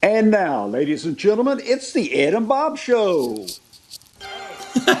And now, ladies and gentlemen, it's the Ed and Bob Show.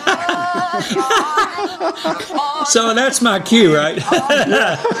 So that's my cue, right?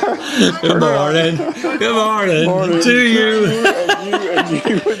 Good morning. Good morning to you. And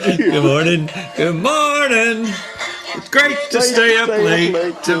you. Good morning. Good morning. It's great to stay up late.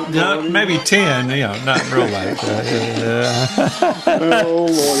 Maybe 10, not real late. Oh,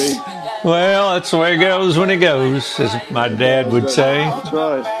 Lordy. Well, that's the way it goes when it goes, as my dad would say. That's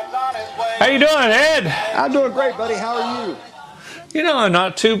right. How you doing, Ed? I'm doing great, buddy. How are you?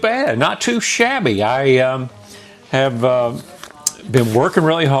 Not too bad. Not too shabby. I have been working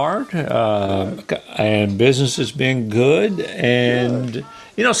really hard, and business has been good. And,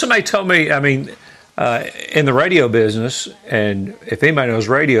 somebody told me, in the radio business, and if anybody knows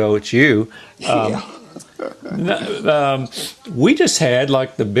radio, it's you. We just had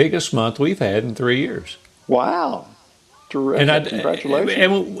like the biggest month we've had in 3 years. Wow. Terrific.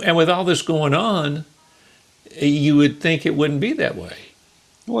 Congratulations. And with all this going on, you would think it wouldn't be that way.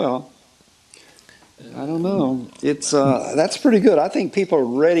 Well, I don't know. It's that's pretty good. I think people are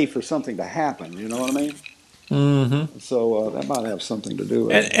ready for something to happen. You know what I mean? Mm-hmm. So that might have something to do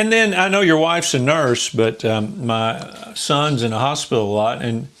with it. And then I know your wife's a nurse, but my son's in a hospital a lot,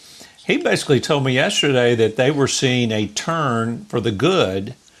 and he basically told me yesterday that they were seeing a turn for the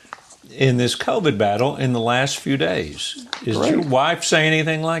good in this COVID battle in the last few days. Is your wife saying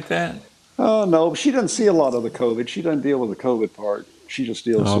anything like that? Oh, no, she doesn't see a lot of the COVID. She doesn't deal with the COVID part. She just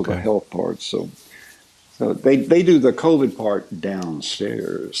deals with the health part. So they do the COVID part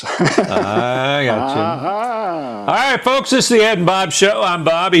downstairs. I got you. All right, folks, this is the Ed and Bob Show. I'm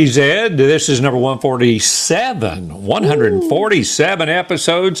Bob. He's Ed. This is number 147. 147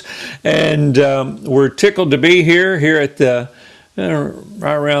 episodes. And we're tickled to be here at the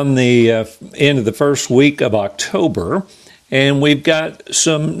right around the end of the first week of October. And we've got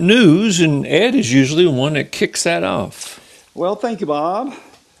some news, and Ed is usually the one that kicks that off. Well, thank you, Bob.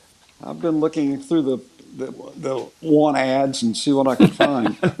 I've been looking through the want ads and see what I can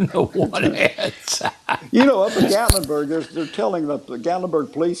find. The want ads. Up in Gatlinburg, they're telling the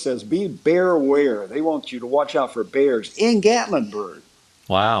Gatlinburg police says, be bear aware. They want you to watch out for bears in Gatlinburg.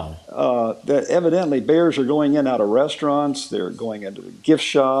 Wow. That evidently bears are going in and out of restaurants. They're going into the gift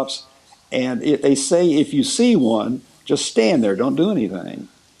shops. And they say if you see one, just stand there, don't do anything,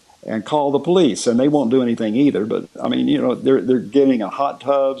 and call the police. And they won't do anything either. But, they're getting hot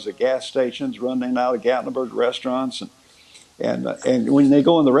tubs at gas stations, running out of Gatlinburg restaurants. And when they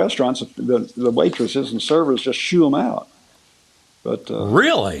go in the restaurants, the waitresses and servers just shoo them out. But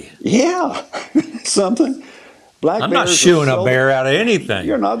really? Yeah. Something. I'm not shooing a bear out of anything.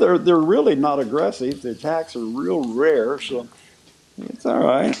 You're not. They're really not aggressive. The attacks are real rare, so it's all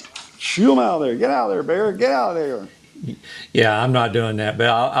right. Shoo them out of there. Get out of there, bear. Get out of there. Yeah, I'm not doing that, but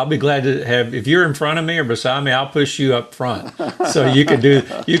I'll be glad to have. If you're in front of me or beside me, I'll push you up front so you can do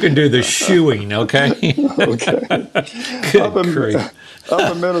the shooing. Okay. Okay.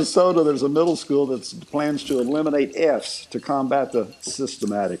 Up in Minnesota, there's a middle school that plans to eliminate Fs to combat the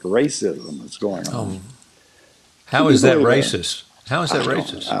systematic racism that's going on. How is that racist? How is that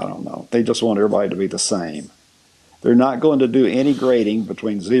racist? I don't know. They just want everybody to be the same. They're not going to do any grading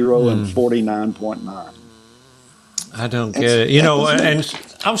between 0 and 49.9. I don't get it. And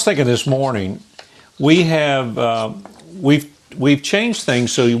I was thinking this morning, we've changed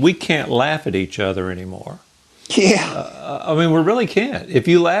things so we can't laugh at each other anymore. Yeah. We really can't. If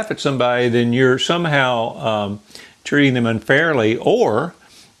you laugh at somebody, then you're somehow treating them unfairly, or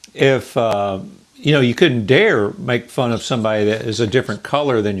if you couldn't dare make fun of somebody that is a different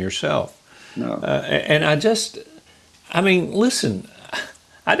color than yourself. No. And listen,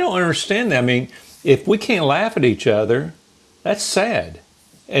 I don't understand that. If we can't laugh at each other, that's sad.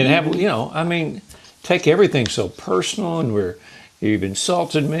 And take everything so personal, and you've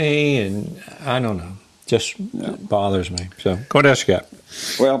insulted me, and I don't know. Just bothers me. So, what else you got?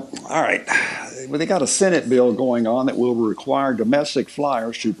 Well, all right. Well, they got a Senate bill going on that will require domestic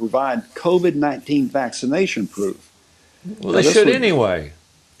flyers to provide COVID-19 vaccination proof. Well, they should anyway.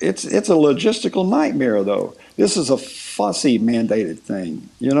 It's a logistical nightmare, though. This is a fussy mandated thing.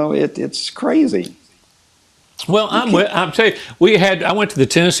 It's crazy. Well, I'm telling you, I went to the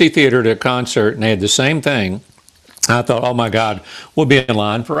Tennessee Theater to a concert, and they had the same thing. I thought, oh my God, we'll be in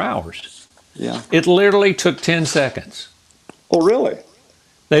line for hours. Yeah. It literally took 10 seconds. Oh, really?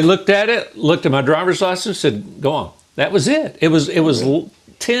 They looked at it, looked at my driver's license, said, go on. That was it. It was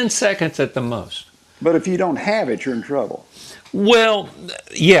 10 seconds at the most. But if you don't have it, you're in trouble. Well,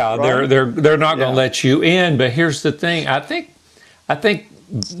 yeah, right? they're not going to let you in. But here's the thing: I think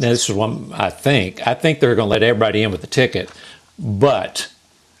this is one. I think they're going to let everybody in with a ticket. But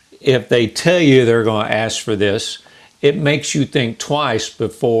if they tell you they're going to ask for this, it makes you think twice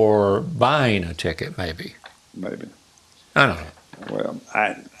before buying a ticket, maybe. Maybe. I don't know. Well,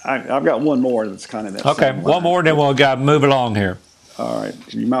 I've got one more that's kind of that Okay, same one line. more, then we'll move along here. All right,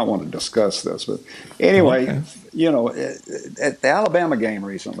 you might want to discuss this, but anyway, Okay. you know, at the Alabama game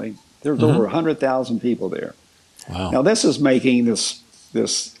recently, there was over 100,000 people there. Wow. Now, this is making this.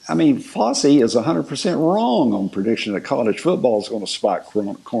 I mean, Fosse is 100% wrong on prediction that college football is going to spike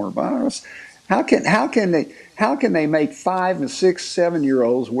coronavirus. How can they make 5 and 6,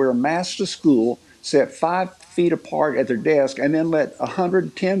 7-year-olds wear masks to school, sit 5 feet apart at their desk, and then let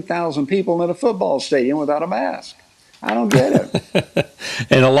 110,000 people in a football stadium without a mask? I don't get it.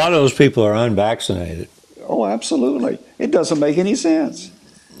 And a lot of those people are unvaccinated. Oh, absolutely. It doesn't make any sense.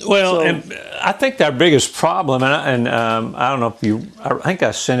 Well, So- and I think our biggest problem, and I don't know if I think I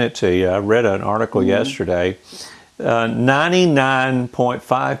sent it to you. I read an article yesterday.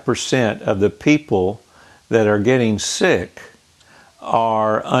 99.5% of the people that are getting sick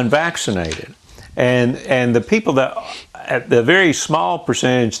are unvaccinated. And the people that, at the very small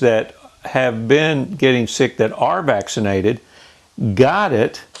percentage that have been getting sick that are vaccinated, got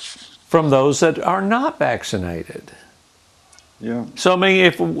it from those that are not vaccinated. Yeah. So, I mean,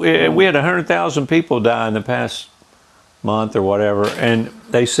 if we had 100,000 people die in the past month or whatever, and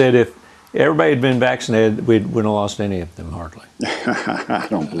they said if everybody had been vaccinated, we wouldn't have lost any of them, hardly. I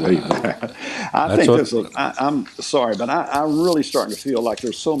don't believe that. I'm sorry, but I'm really starting to feel like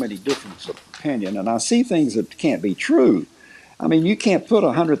there's so many differences of opinion, and I see things that can't be true. I mean, you can't put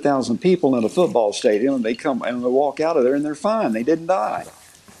 100,000 people in a football stadium and they come and they walk out of there and they're fine. They didn't die.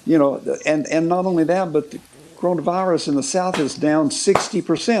 You know, and not only that, but the coronavirus in the South is down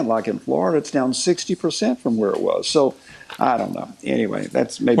 60%. Like in Florida, it's down 60% from where it was. So I don't know. Anyway,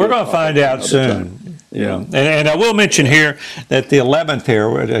 that's maybe We're going to find out soon. Time. Yeah. And I will mention here that the 11th here,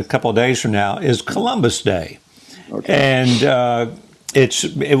 a couple of days from now, is Columbus Day. Okay. And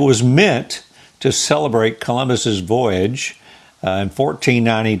it was meant to celebrate Columbus's voyage in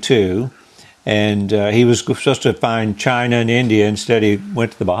 1492. And he was supposed to find China and India. Instead, he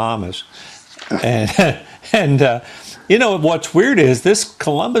went to the Bahamas. And you know, what's weird is this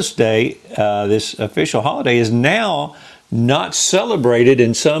Columbus Day, this official holiday, is now not celebrated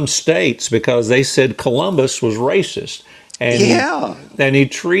in some states because they said Columbus was racist. And he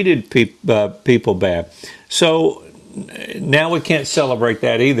treated people bad. So now we can't celebrate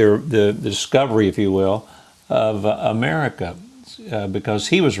that either, the discovery, if you will, of America, because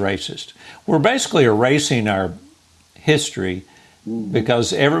he was racist. We're basically erasing our history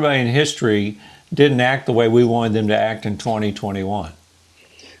because everybody in history didn't act the way we wanted them to act in 2021.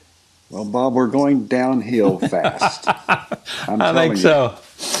 Well, Bob, we're going downhill fast. I think so.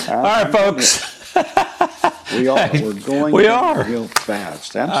 All right, folks. We are. We're going downhill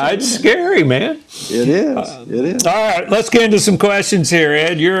fast. Absolutely. It's scary, man. It is. It is. All right, let's get into some questions here.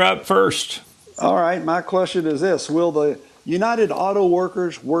 Ed, you're up first. All right, my question is this. Will the United Auto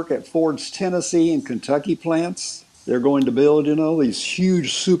Workers work at Ford's Tennessee and Kentucky plants? They're going to build, these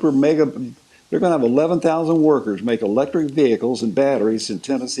huge, super mega. They're going to have 11,000 workers make electric vehicles and batteries in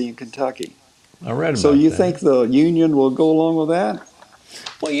Tennessee and Kentucky. I read about that. So you think the union will go along with that?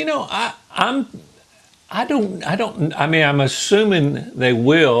 Well, I'm assuming they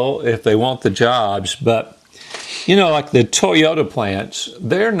will if they want the jobs, but like the Toyota plants,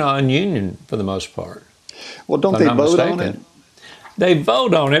 they're non-union for the most part. Well, don't they vote on it? They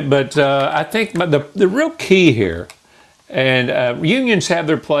vote on it, but I think the real key here, and unions have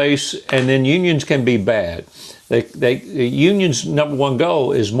their place, and then unions can be bad. Unions' number one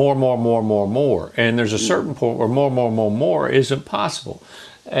goal is more, and there's a certain point where more isn't possible,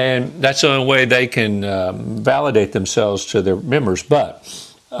 and that's the only way they can validate themselves to their members. But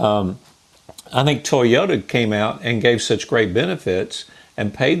I think Toyota came out and gave such great benefits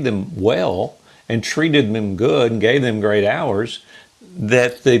and paid them well and treated them good and gave them great hours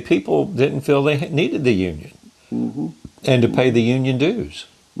that the people didn't feel they needed the union and to pay the union dues.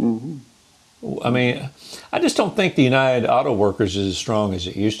 I mean, I just don't think the United Auto Workers is as strong as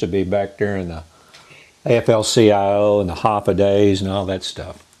it used to be back there in the AFL-CIO and the HOFA days and all that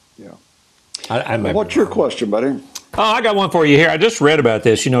stuff. Yeah. What's your question, buddy? Oh, I got one for you here. I just read about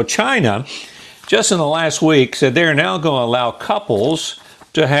this. China, just in the last week, said they're now going to allow couples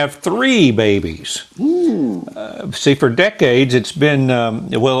to have 3 babies. See, for decades, it's been,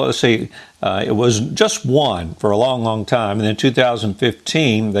 it was just 1 for a long, long time. And then in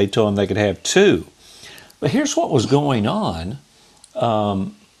 2015, they told them they could have 2. But here's what was going on. A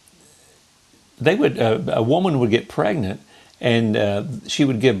woman would get pregnant, and she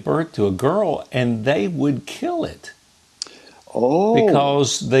would give birth to a girl, and they would kill it.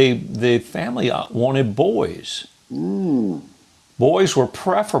 because the family wanted boys. Boys were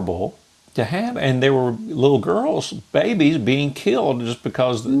preferable to have, and there were little girls, babies, being killed just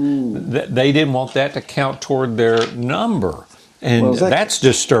because they didn't want that to count toward their number. And that's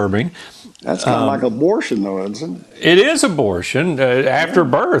disturbing. That's kind of like abortion, though, isn't it? It is abortion after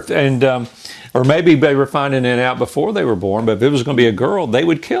birth, and or maybe they were finding it out before they were born. But if it was going to be a girl, they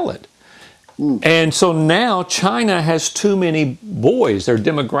would kill it. And so now China has too many boys. Their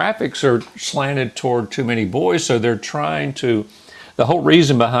demographics are slanted toward too many boys, so they're trying to. The whole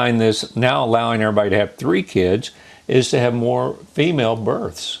reason behind this now allowing everybody to have 3 kids is to have more female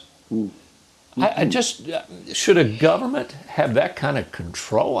births. I just should a government have that kind of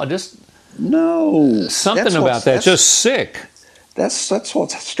control? No. Something about that's just sick. That's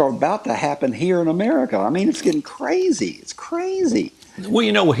what's about to happen here in America. I mean, it's getting crazy. It's crazy.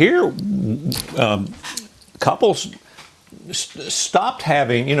 Well, here couples stopped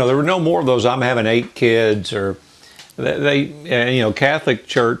having. There were no more of those. I'm having 8 kids, or they Catholic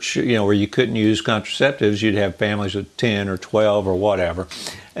Church. Where you couldn't use contraceptives, you'd have families with 10 or 12 or whatever,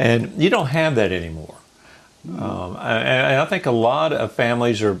 and you don't have that anymore. And I think a lot of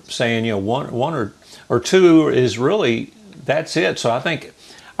families are saying, one or 2 is really, that's it. So I think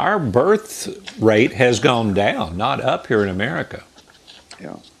our birth rate has gone down, not up here in America.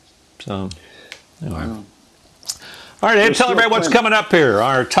 Yeah. So, anyway. All right, Ed, tell everybody what's coming up here,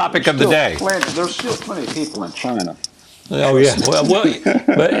 our topic of the day. There's still plenty of people in China. Oh, yeah. Well,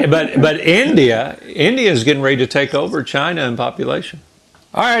 but India is getting ready to take over China in population.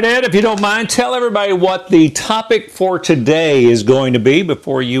 All right, Ed, if you don't mind, tell everybody what the topic for today is going to be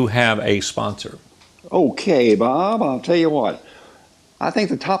before you have a sponsor. Okay, Bob, I'll tell you what. I think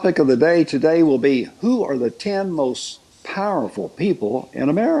the topic of the day today will be, who are the 10 most powerful people in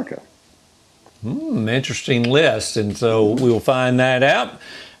America? Interesting list. And so we will find that out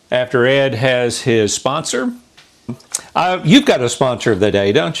after Ed has his sponsor. You've got a sponsor of the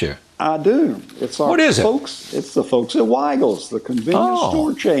day, don't you? I do. It's our what is folks. It's the folks at Weigel's, the convenience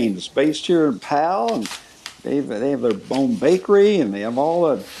store chain. It's based here in Powell, and they have their own bakery, and they have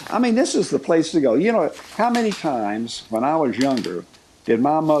all the. I mean, this is the place to go. How many times when I was younger did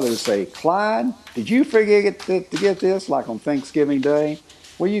my mother say, "Clyde, did you forget to get this?" Like on Thanksgiving Day,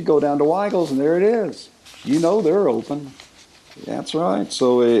 well, you go down to Weigel's, and there it is. They're open. That's right.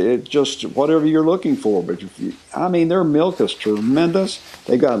 So it just whatever you're looking for. But their milk is tremendous.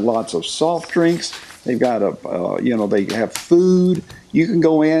 They've got lots of soft drinks. They've got they have food. You can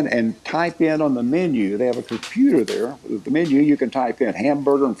go in and type in on the menu. They have a computer there. With the menu, you can type in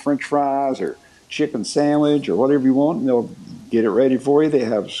hamburger and French fries or chicken sandwich or whatever you want, and they'll get it ready for you. They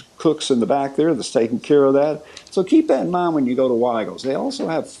have cooks in the back there that's taking care of that. So keep that in mind when you go to Weigel's. They also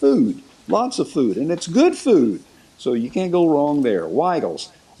have food, lots of food, and it's good food. So you can't go wrong there.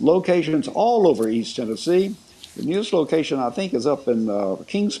 Weigel's, locations all over East Tennessee. The newest location, I think, is up in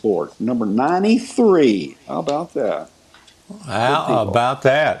Kingsport, number 93. How about that? How about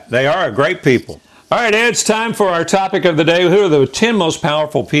that? They are great people. All right, Ed, it's time for our topic of the day. Who are the 10 most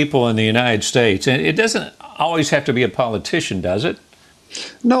powerful people in the United States? And it doesn't always have to be a politician, does it?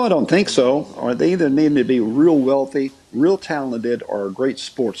 No, I don't think so. Or they either need to be real wealthy, real talented, or a great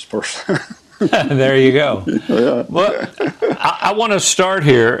sports person. There you go. Yeah. Well, I want to start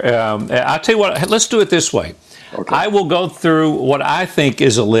here. I'll tell you what, let's do it this way. Okay. I will go through what I think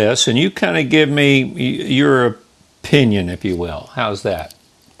is a list, and you kind of give me your opinion, if you will. How's that?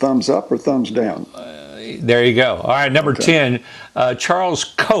 Thumbs up or thumbs down? There you go. All right, number 10, Charles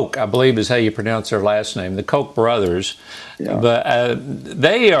Koch, I believe is how you pronounce their last name, the Koch brothers. Yeah. But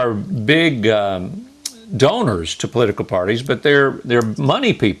they are big donors to political parties, but they're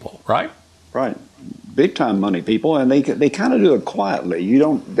money people, right? Right, big time money people, and they kind of do it quietly.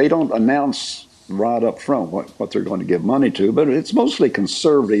 They don't announce right up front what they're going to give money to, but it's mostly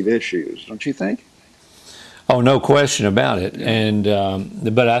conservative issues, don't you think? Oh, no question about it. And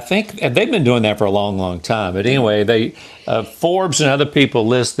but I think they've been doing that for a long, long time. But anyway, Forbes and other people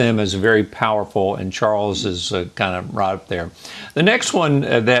list them as very powerful, and Charles is kind of right up there. The next one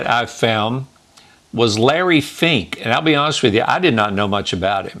that I found was Larry Fink, and I'll be honest with you, I did not know much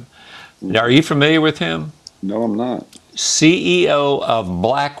about him. Are you familiar with him? No, I'm not. CEO of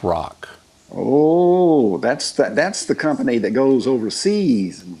BlackRock. Oh, that's the company that goes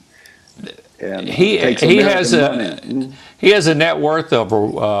overseas and he has a net worth of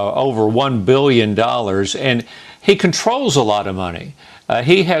over $1 billion, and he controls a lot of money.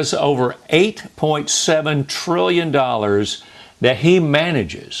 He has over $8.7 trillion that he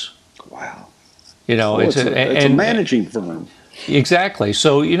manages. Wow. It's a managing firm. Exactly.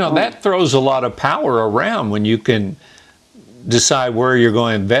 So, that throws a lot of power around when you can decide where you're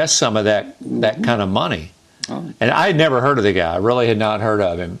going to invest some of that kind of money. Oh. And I had never heard of the guy. I really had not heard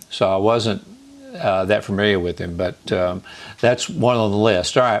of him, so I wasn't that familiar with him. But that's one on the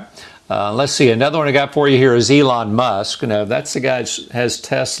list. All right. Let's see. Another one I got for you here is Elon Musk. That's the guy that has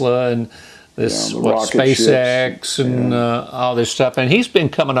Tesla and this SpaceX ships. And all this stuff. And he's been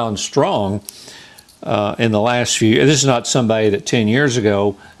coming on strong in the last few years. This is not somebody that 10 years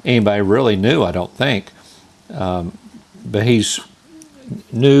ago anybody really knew, I don't think. But he's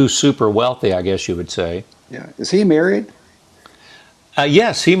new, super wealthy, I guess you would say. Yeah. Is he married?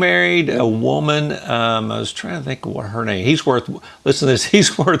 Yes, he married a woman. I was trying to think of what her name. Listen to this.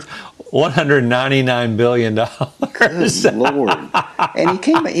 He's worth $199 billion. Good Lord. And he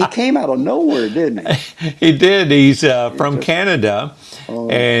came out of nowhere, didn't he? He did. He's from Canada,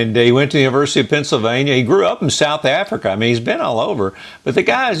 and he went to the University of Pennsylvania. He grew up in South Africa. I mean, he's been all over. But the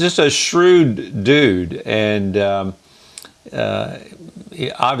guy is just a shrewd dude, and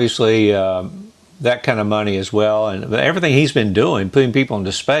he obviously that kind of money as well, and everything he's been doing, putting people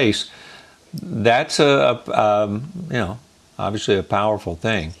into space, that's obviously a powerful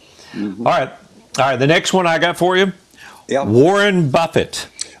thing. Mm-hmm. All right. The next one I got for you, Warren Buffett.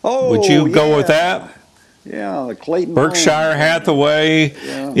 Oh, would you go with that? Yeah, the Clayton. Berkshire Hathaway.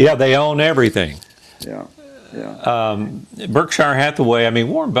 Yeah, they own everything. Yeah. Berkshire Hathaway. I mean,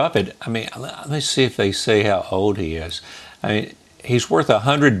 Warren Buffett. I mean, let me see if they say how old he is. I mean, he's worth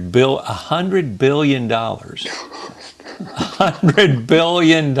 $100 billion. $100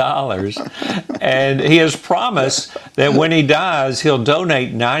 billion. And he has promised that when he dies, he'll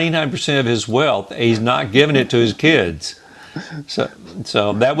donate 99% of his wealth. He's not giving it to his kids.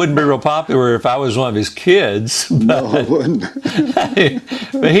 So that wouldn't be real popular if I was one of his kids. But, no, it wouldn't.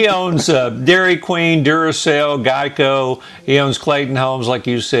 But he owns Dairy Queen, Duracell, Geico. He owns Clayton Homes, like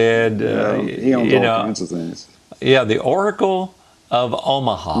you said. He owns all kinds of things. Yeah, the Oracle of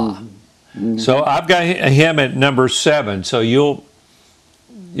Omaha. Mm-hmm. So I've got him at number 7. So you'll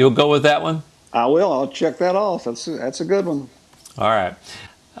go with that one? I will. I'll check that off. That's a good one. All right.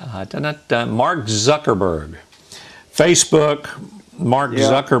 Mark Zuckerberg. Facebook, Mark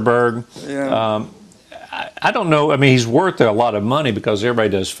Zuckerberg. Yeah. I don't know. I mean, he's worth a lot of money because everybody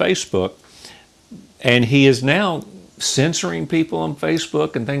does Facebook. And he is now censoring people on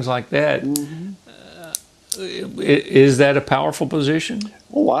Facebook and things like that. Mm-hmm. Is that a powerful position?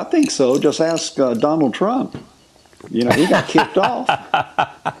 Oh, I think so. Just ask Donald Trump. He got kicked off.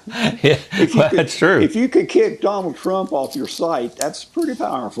 That's true. If you could kick Donald Trump off your site, that's pretty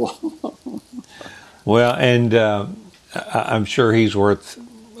powerful. Well, and I'm sure he's worth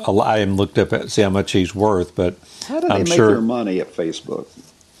a lot. I haven't looked up to see how much he's worth, but how do they make their money at Facebook?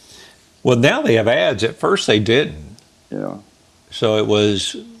 Well, now they have ads. At first, they didn't. Yeah. So it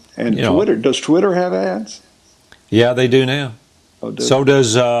was. And Twitter, does Twitter have ads? Yeah, they do now. Oh, so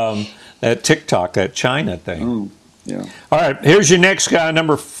does that TikTok, that China thing. Oh, yeah. All right, here's your next guy.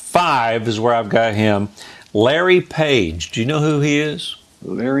 Number 5 is where I've got him. Larry Page. Do you know who he is?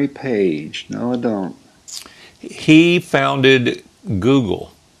 Larry Page. No, I don't. He founded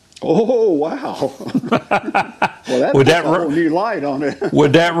Google. Oh, wow. Well, that puts a whole new light on it.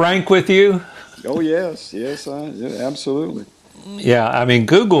 Would that rank with you? Oh, yes. Yes, absolutely. Yeah, I mean,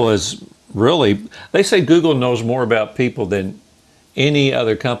 Google is really, they say Google knows more about people than any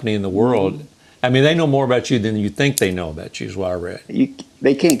other company in the world. Mm-hmm. I mean, they know more about you than you think they know about you, is what I read.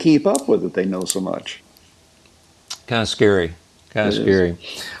 They can't keep up with it. They know so much. Kind of scary.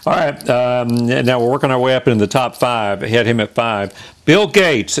 All right, now we're working our way up into the top 5. I had him at 5. Bill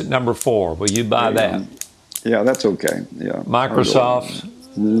Gates at number 4. Will you buy that? Yeah, that's okay. Yeah. Microsoft.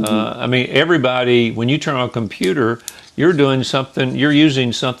 Mm-hmm. I mean, everybody, when you turn on a computer, you're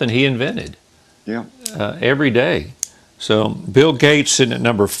using something he invented. Yeah. Every day. So Bill Gates sitting at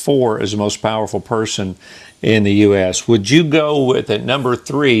number 4 is the most powerful person in the U.S. Would you go with at number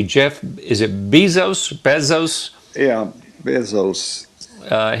 3, Jeff? Is it Bezos? Yeah, Bezos.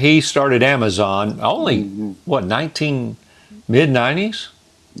 He started Amazon only mid-90s?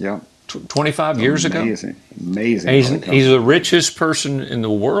 Yeah. 25 years ago. Amazing. He's the richest person in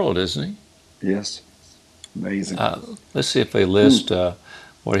the world, isn't he? Yes. Amazing. Let's see if they list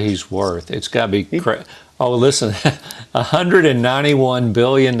what he's worth. It's got to be crazy. Oh, listen, $191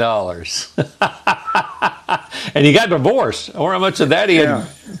 billion. And he got divorced. Or how much of that he had,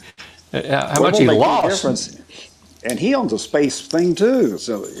 how much he lost. And he owns a space thing, too.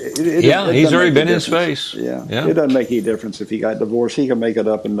 So he's already been in space. Yeah. It doesn't make any difference if he got divorced. He can make it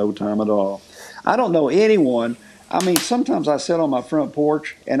up in no time at all. I don't know anyone. I mean, sometimes I sit on my front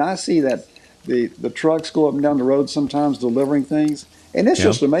porch and I see that the trucks go up and down the road sometimes delivering things. And it's Yeah.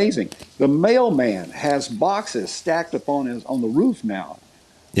 just amazing. The mailman has boxes stacked up on the roof now.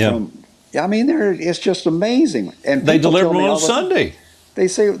 Yeah. I mean, it's just amazing. And They people deliver tell me them on all the time, Sunday. they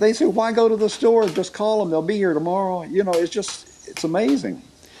say, why go to the store? Just call them. They'll be here tomorrow. It's amazing.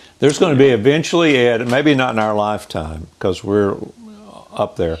 There's going to be Yeah. eventually, Ed, maybe not in our lifetime because we're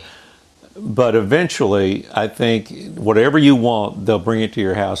up there, but eventually, I think whatever you want, they'll bring it to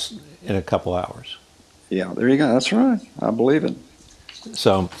your house in a couple hours. Yeah, there you go. That's right. I believe it.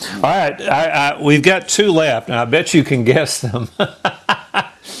 So, all right, we've got 2 left, and I bet you can guess them.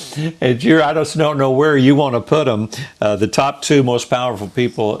 I just don't know where you want to put them. The top 2 most powerful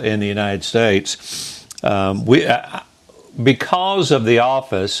people in the United States. Because of The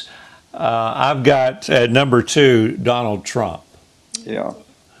Office, I've got at number 2 Donald Trump. Yeah.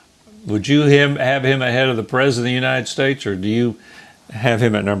 Would you have him ahead of the President of the United States, or do you have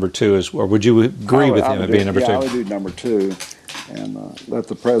him at number 2 or would you agree with him at being number 2? Yeah, I would do number 2 and let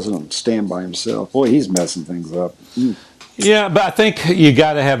the president stand by himself. Boy, he's messing things up. Yeah, but I think you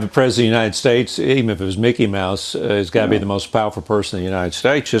got to have the President of the United States, even if it was Mickey Mouse, has got to be the most powerful person in the United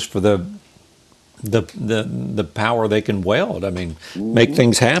States, just for the power they can wield. I mean, make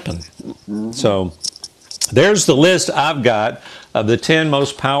things happen. So there's the list I've got of the 10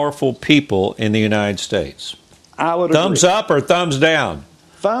 most powerful people in the United States. I would Thumbs agree. up or thumbs down?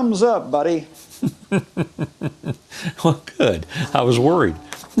 Thumbs up, buddy. Well, good. I was worried.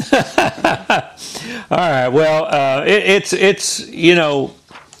 All right. Well, it's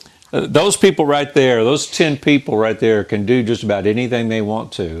those people right there, those 10 people right there can do just about anything they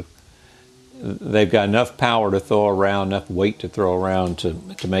want to. They've got enough power to throw around, enough weight to throw around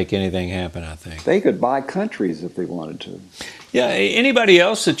to make anything happen, I think. They could buy countries if they wanted to. Yeah. Anybody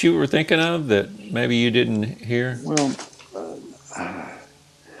else that you were thinking of that maybe you didn't hear? Well,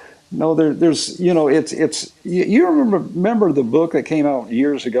 no, there's it's you remember the book that came out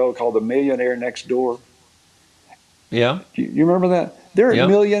years ago called The Millionaire Next Door? Yeah. You remember that? There are Yeah.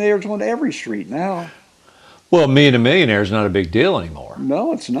 millionaires on every street now. Well, being a millionaire is not a big deal anymore.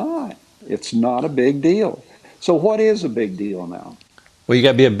 No, it's not. It's not a big deal. So what is a big deal now? Well, you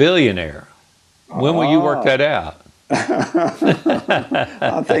got to be a billionaire. When will you work that out?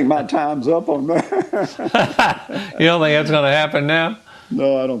 I think my time's up on that. You don't think that's going to happen now?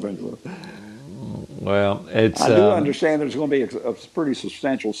 No, I don't think so. Well, it's. I do understand there's going to be a pretty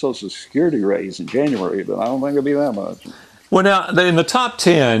substantial Social Security raise in January, but I don't think it'll be that much. Well, now, in the top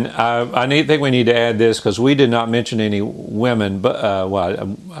 10, I think we need to add this because we did not mention any women, but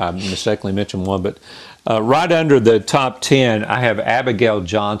I mistakenly mentioned one, but right under the top 10, I have Abigail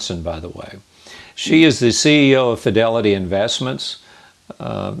Johnson, by the way. She is the CEO of Fidelity Investments.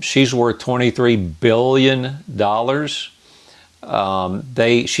 She's worth $23 billion.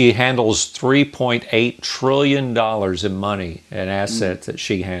 She handles $3.8 trillion in money and assets that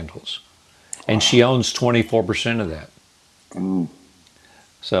she handles. And she owns 24% of that.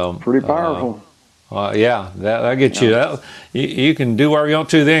 So Pretty powerful. Yeah, that gets you. You can do whatever you want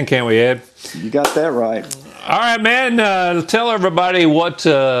to then, can't we, Ed? You got that right. All right, man. Tell everybody what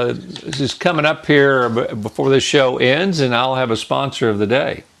is coming up here before this show ends, and I'll have a sponsor of the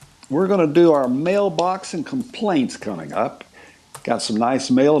day. We're going to do our mailbox and complaints coming up. Got some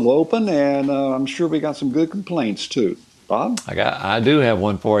nice mail to open, and I'm sure we got some good complaints too. Bob? I do have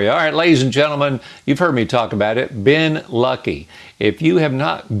one for you. All right, ladies and gentlemen, you've heard me talk about it. Ben Lucky. If you have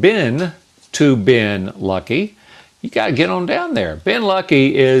not been to Ben Lucky, you got to get on down there. Ben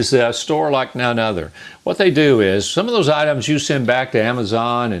Lucky is a store like none other. What they do is some of those items you send back to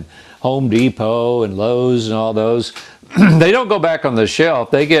Amazon and Home Depot and Lowe's and all those, they don't go back on the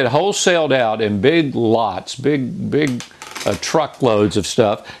shelf. They get wholesaled out in big lots, big truckloads of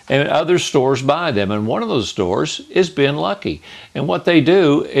stuff, and other stores buy them. And one of those stores is Ben Lucky. And what they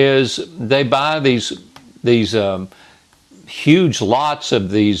do is they buy these huge lots of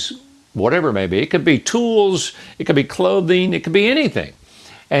these, whatever it may be. It could be tools, it could be clothing, it could be anything.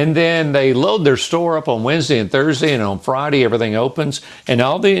 And then they load their store up on Wednesday and Thursday, and on Friday everything opens, and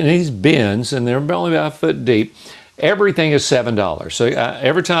all in these bins, and they're only about a foot deep. Everything is $7. So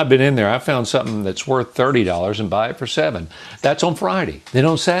every time I've been in there, I found something that's worth $30 and buy it for $7. That's on Friday. Then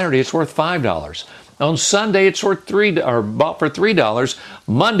on Saturday, it's worth $5. On Sunday, it's worth bought for $3.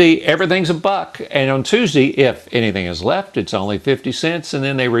 Monday, everything's $1. And on Tuesday, if anything is left, it's only 50 cents. And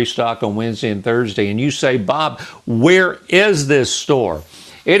then they restock on Wednesday and Thursday. And you say, Bob, where is this store?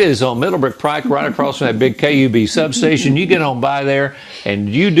 It is on Middlebrook Pike, right across from that big KUB substation. You get on by there, and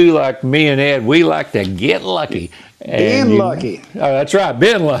you do like me and Ed. We like to get lucky. Ben Lucky. Oh, that's right,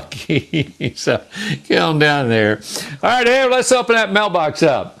 Ben Lucky. So get on down there. All right, Ed, let's open that mailbox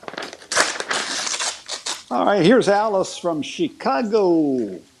up. All right, here's Alice from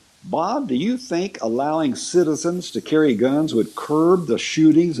Chicago. Bob, do you think allowing citizens to carry guns would curb the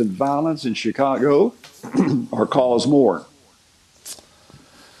shootings and violence in Chicago or cause more?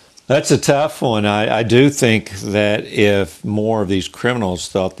 That's a tough one. I do think that if more of these criminals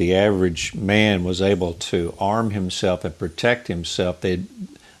thought the average man was able to arm himself and protect himself, they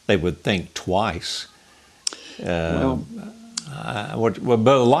would think twice. Well, But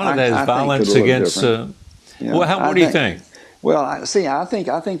a lot of that is I think violence it'll look against. different. Yeah, What do you think? Well, I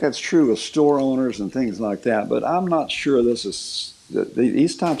think that's true with store owners and things like that. But I'm not sure this is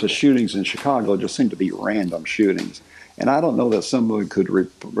these types of shootings in Chicago just seem to be random shootings, and I don't know that someone could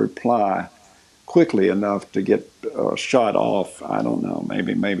reply quickly enough to get shot off. I don't know,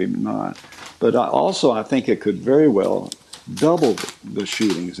 maybe not. But I think it could very well double the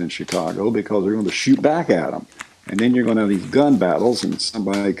shootings in Chicago because they're going to shoot back at them. And then you're going to have these gun battles, and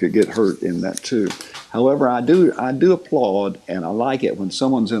somebody could get hurt in that too. However, I do applaud, and I like it when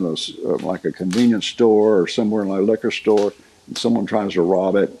someone's in like a convenience store or somewhere in a liquor store, and someone tries to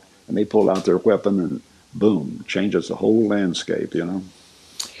rob it, and they pull out their weapon, and boom, changes the whole landscape.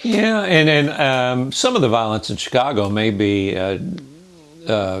 Yeah, and some of the violence in Chicago may be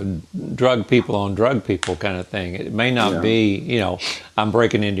drug people on drug people kind of thing. It may not be, I'm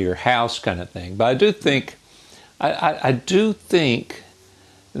breaking into your house kind of thing. But I do think. I do think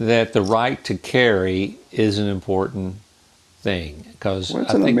that the right to carry is an important thing because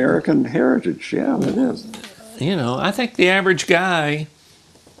it's an American heritage. Yeah, it is. I think the average guy,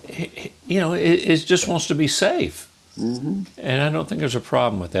 is just wants to be safe, and I don't think there's a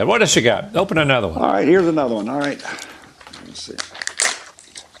problem with that. What else you got? Open another one. All right, here's another one. All right, let's see.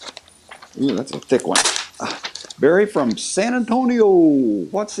 Ooh, that's a thick one. Barry from San Antonio.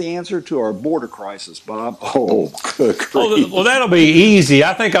 What's the answer to our border crisis, Bob? Oh, good grief. Oh, well, that'll be easy.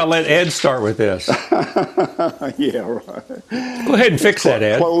 I think I'll let Ed start with this. Yeah, right. Go ahead and fix that,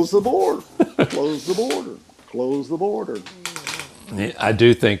 Ed. Close the border. Close the border. Close the border. I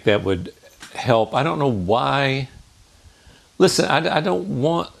do think that would help. I don't know why. Listen, I don't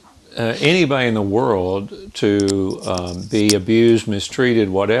want anybody in the world to be abused,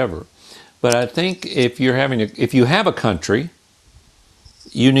 mistreated, whatever. But I think if you have a country,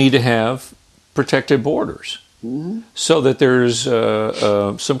 you need to have protected borders, so that there's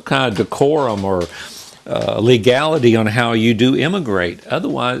some kind of decorum or legality on how you do immigrate.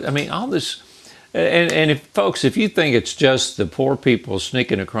 Otherwise, all this, and if you think it's just the poor people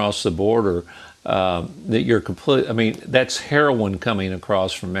sneaking across the border, that you're that's heroin coming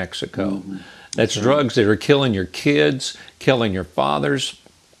across from Mexico. That's drugs that are killing your kids, killing your fathers,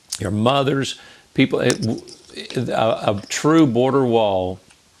 your mothers, people. A true border wall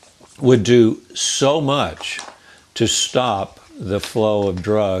would do so much to stop the flow of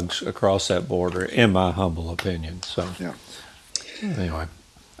drugs across that border, in my humble opinion. So, anyway.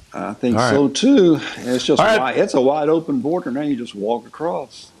 I think so too. It's just it's a wide open border now. You just walk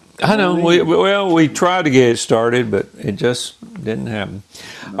across. I know. We tried to get it started, but it just didn't happen.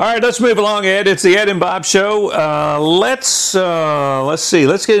 No. All right, let's move along, Ed. It's the Ed and Bob Show. Let's see.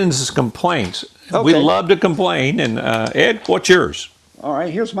 Let's get into some complaints. Okay. We love to complain. And Ed, what's yours? All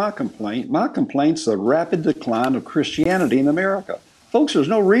right, here's my complaint. My complaint's the rapid decline of Christianity in America. Folks, there's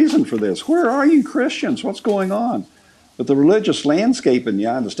no reason for this. Where are you Christians? What's going on? But the religious landscape in the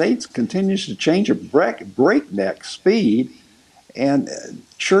United States continues to change at breakneck speed. And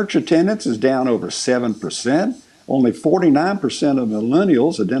church attendance is down over 7%. Only 49% of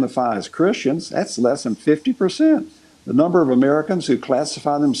millennials identify as Christians. That's less than 50%. The number of Americans who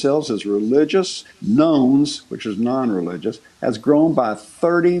classify themselves as religious knowns, which is non-religious, has grown by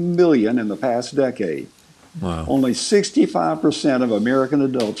 30 million in the past decade. Wow. Only 65% of American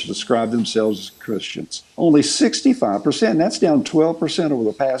adults describe themselves as Christians. Only 65%. That's down 12% over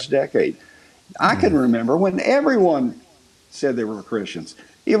the past decade. I can remember when everyone said they were Christians.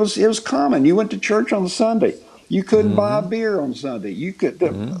 It was common. You went to church on Sunday. You couldn't buy a beer on Sunday. You could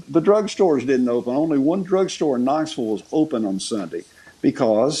the drugstores didn't open. Only one drugstore in Knoxville was open on Sunday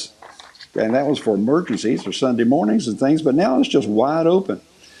because, and that was for emergencies or Sunday mornings and things. But now it's just wide open.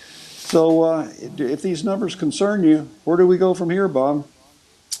 So if these numbers concern you, where do we go from here, Bob?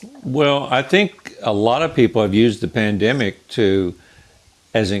 Well, I think a lot of people have used the pandemic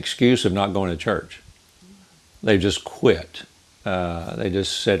as an excuse of not going to church. They just quit. They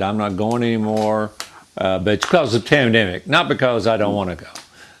just said, I'm not going anymore. But it's because of the pandemic, not because I don't want to go.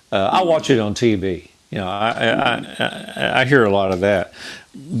 I watch it on TV. I hear a lot of that.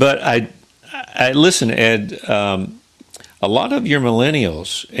 But I listen, Ed, a lot of your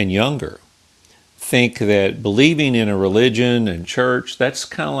millennials and younger think that believing in a religion and church, that's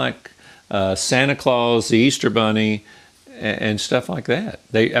kind of like Santa Claus, the Easter Bunny, and stuff like that.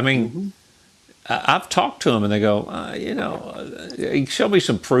 I've talked to them, and they go, show me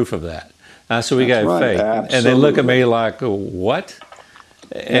some proof of that. I said, we got right. faith. Absolutely. And they look at me like, what?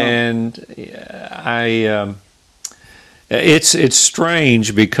 Yeah. And it's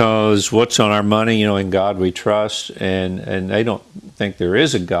strange because what's on our money, in God we trust, and they don't think there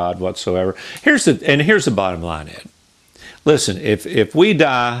is a God whatsoever. Here's the bottom line, Ed. Listen, if we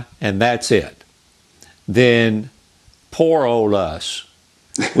die and that's it, then poor old us.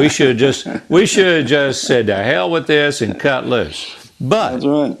 We should just said to hell with this and cut loose. But that's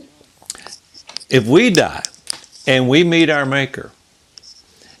right. If we die and we meet our Maker,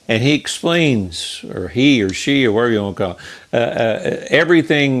 and He explains, or he or she or whatever you want to call it,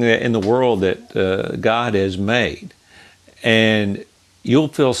 everything in the world that God has made, and you'll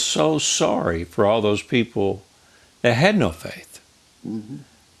feel so sorry for all those people that had no faith. Mm-hmm.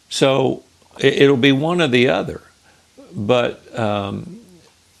 So it'll be one or the other. But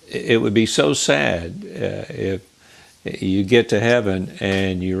it would be so sad if you get to heaven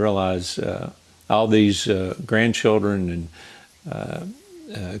and you realize all these grandchildren and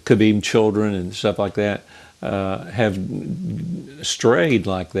could be even children and stuff like that have strayed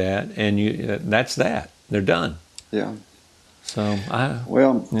like that, and that's that. They're done. Yeah. So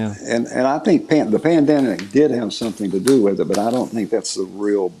and I think the pandemic did have something to do with it, but I don't think that's the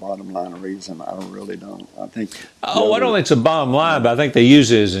real bottom line reason. I really don't. I think. I don't think it's a bottom line, but I think they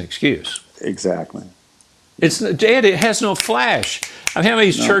use it as an excuse. Exactly. It has no flash. I mean, how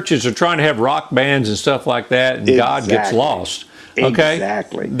many churches are trying to have rock bands and stuff like that, and God gets lost? Okay.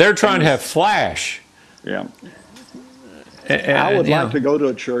 Exactly. They're trying to have flash. Yeah. I would like to go to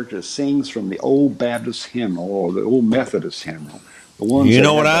a church that sings from the old Baptist hymnal or the old Methodist hymnal. The ones you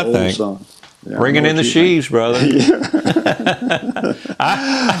know what I think? Yeah, bringing in the sheaves, brother.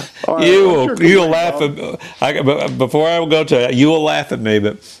 You'll laugh at, before I go to it, you will laugh at me,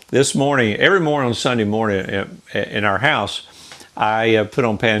 but this morning, every morning on Sunday morning in our house, I put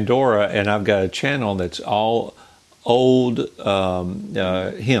on Pandora, and I've got a channel that's all old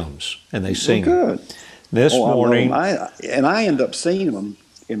hymns, and they sing them. Good. This morning, I end up singing them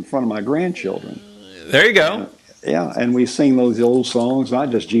in front of my grandchildren. There you go. Yeah, and we sing those old songs,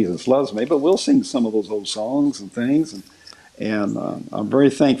 not just Jesus Loves Me, but we'll sing some of those old songs and things. And I'm very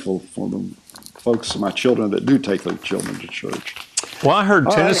thankful for the folks, my children, that do take their children to church. Well, I heard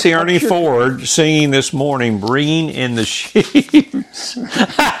Tennessee Ernie Ford singing this morning, Bringing in the Sheaves.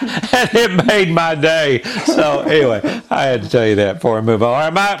 And it made my day. So anyway, I had to tell you that before I move on.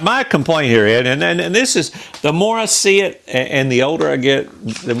 All right, my complaint here, Ed, and this is, the more I see it and the older I get,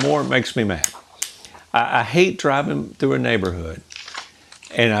 the more it makes me mad. I hate driving through a neighborhood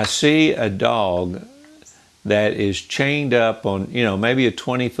and I see a dog that is chained up on, maybe a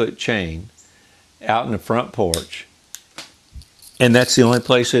 20-foot chain out in the front porch. And that's the only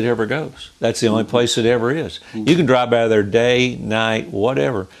place it ever goes. That's the only place it ever is. You can drive by there day, night,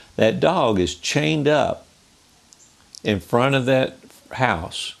 whatever. That dog is chained up in front of that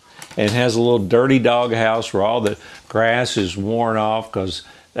house and has a little dirty dog house where all the grass is worn off because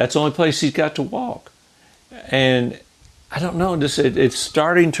that's the only place he's got to walk. And I don't know, it's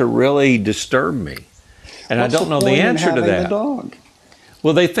starting to really disturb me. And I don't know the answer to that. Dog?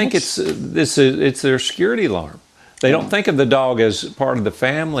 Well, they think it's their security alarm. They don't think of the dog as part of the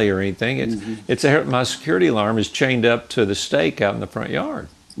family or anything. My security alarm is chained up to the stake out in the front yard.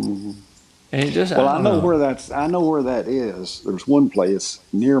 Mm-hmm. And it just, I know where that is. There's one place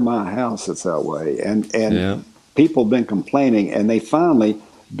near my house that's that way, and people have been complaining, and they finally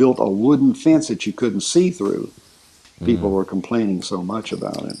built a wooden fence that you couldn't see through. People were complaining so much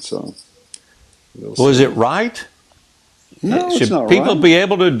about it. So, is it right? No, should it's not people right. be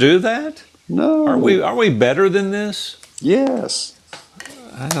able to do that? No. Are we better than this? Yes.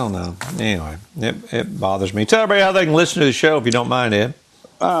 I don't know. Anyway, it bothers me. Tell everybody how they can listen to the show if you don't mind, Ed.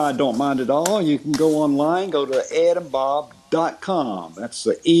 I don't mind at all. You can go online, go to EdandBob.com. That's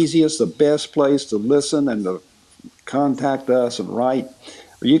the easiest, the best place to listen and to contact us and write.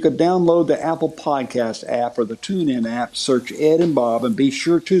 Or you could download the Apple Podcast app or the TuneIn app, search Ed and Bob, and be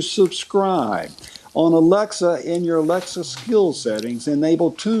sure to subscribe. On Alexa, in your Alexa skill settings,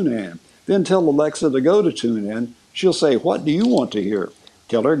 enable TuneIn. Then tell Alexa to go to TuneIn. She'll say, "What do you want to hear?"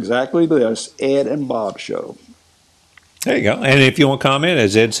 Tell her exactly this, Ed and Bob Show. There you go. And if you want to comment,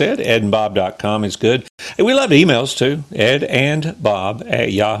 as Ed said, EdandBob.com is good. And we love emails too,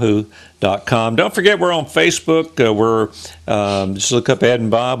 edandbob@yahoo.com. Don't forget we're on Facebook. Just look up Ed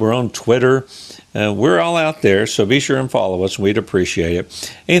and Bob. We're on Twitter. We're all out there, so be sure and follow us. We'd appreciate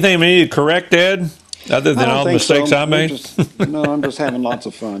it. Anything we need to correct, Ed, Other than all the mistakes I made? No, I'm just having lots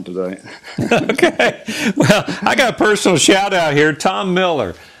of fun today. Okay. Well, I got a personal shout out here. Tom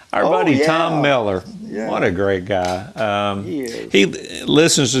Miller, our buddy Tom Miller. Yeah. What a great guy. He is. He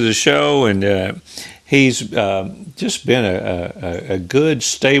listens to the show, and he's just been a good,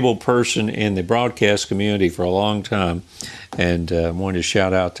 stable person in the broadcast community for a long time, and wanted to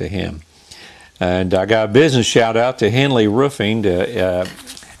shout out to him. And I got a business shout out to Henley Roofing, to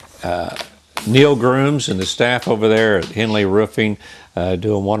Neil Grooms and the staff over there at Henley Roofing,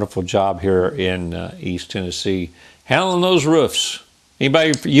 do a wonderful job here in East Tennessee, handling those roofs.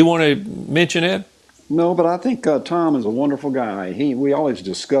 Anybody you want to mention it? No, but I think Tom is a wonderful guy. We always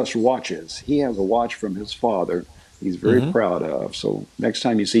discuss watches. He has a watch from his father he's very proud of. So next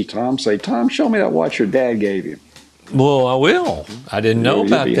time you see Tom, say, Tom, show me that watch your dad gave you. Well, I will. I didn't know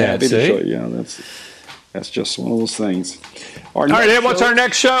about that. Happy See? to show you. Yeah, that's just one of those things. All right, Ed, what's our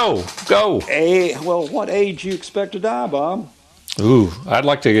next show? Go. Well, what age do you expect to die, Bob? Ooh, I'd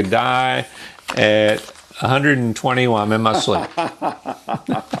like to die at 120 while I'm in my sleep. Can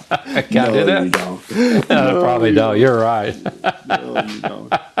I do that? You don't. No, probably don't. You're right. No, you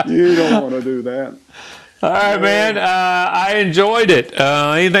don't. You don't want to do that. All right, man. I enjoyed it.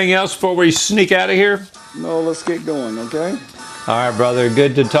 Anything else before we sneak out of here? No, let's get going, okay? All right, brother.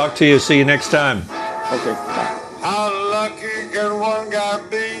 Good to talk to you. See you next time. Okay, bye. How lucky can one guy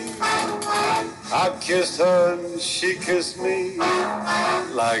be? I kissed her and she kissed me.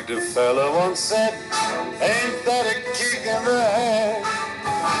 Like the fella once said, ain't that a kick in the head?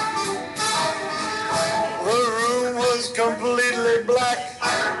 The room was completely black.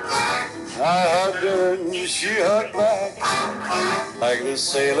 I hugged her and she hugged back. Like the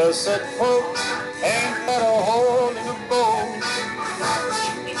sailor said, quote, ain't that a hole in the boat?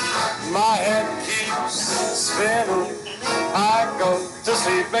 My head keeps spinning. I go to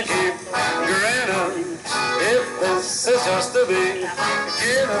sleep and keep grinning. If this is just to be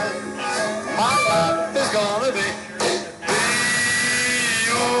beginning, my life is gonna be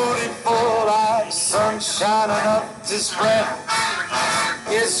beautiful, like sunshine enough to spread.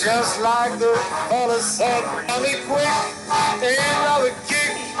 It's just like the fella said, tell me quick, ain't another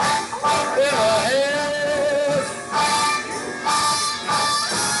kick in the head.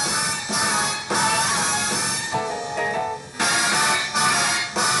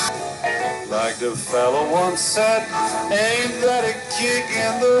 Like the fella once said, ain't that a kick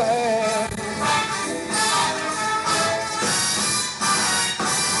in the head?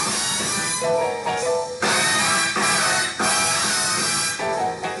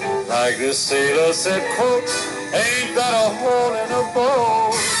 Like the sailor said, quote, ain't that a hole in a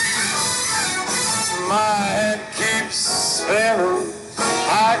boat? My head keeps spinning.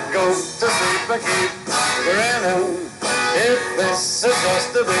 I go to sleep and keep grinning. If this is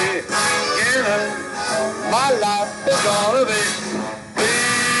just the beginning, my life is gonna be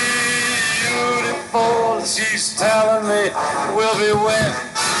beautiful. She's telling me we'll be wet.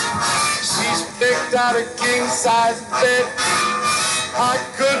 She's picked out a king-size bed. I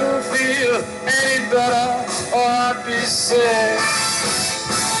couldn't feel any better or I'd be sick.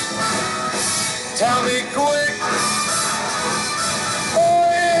 Tell me quick,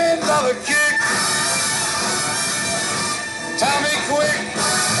 oh, ain't another kid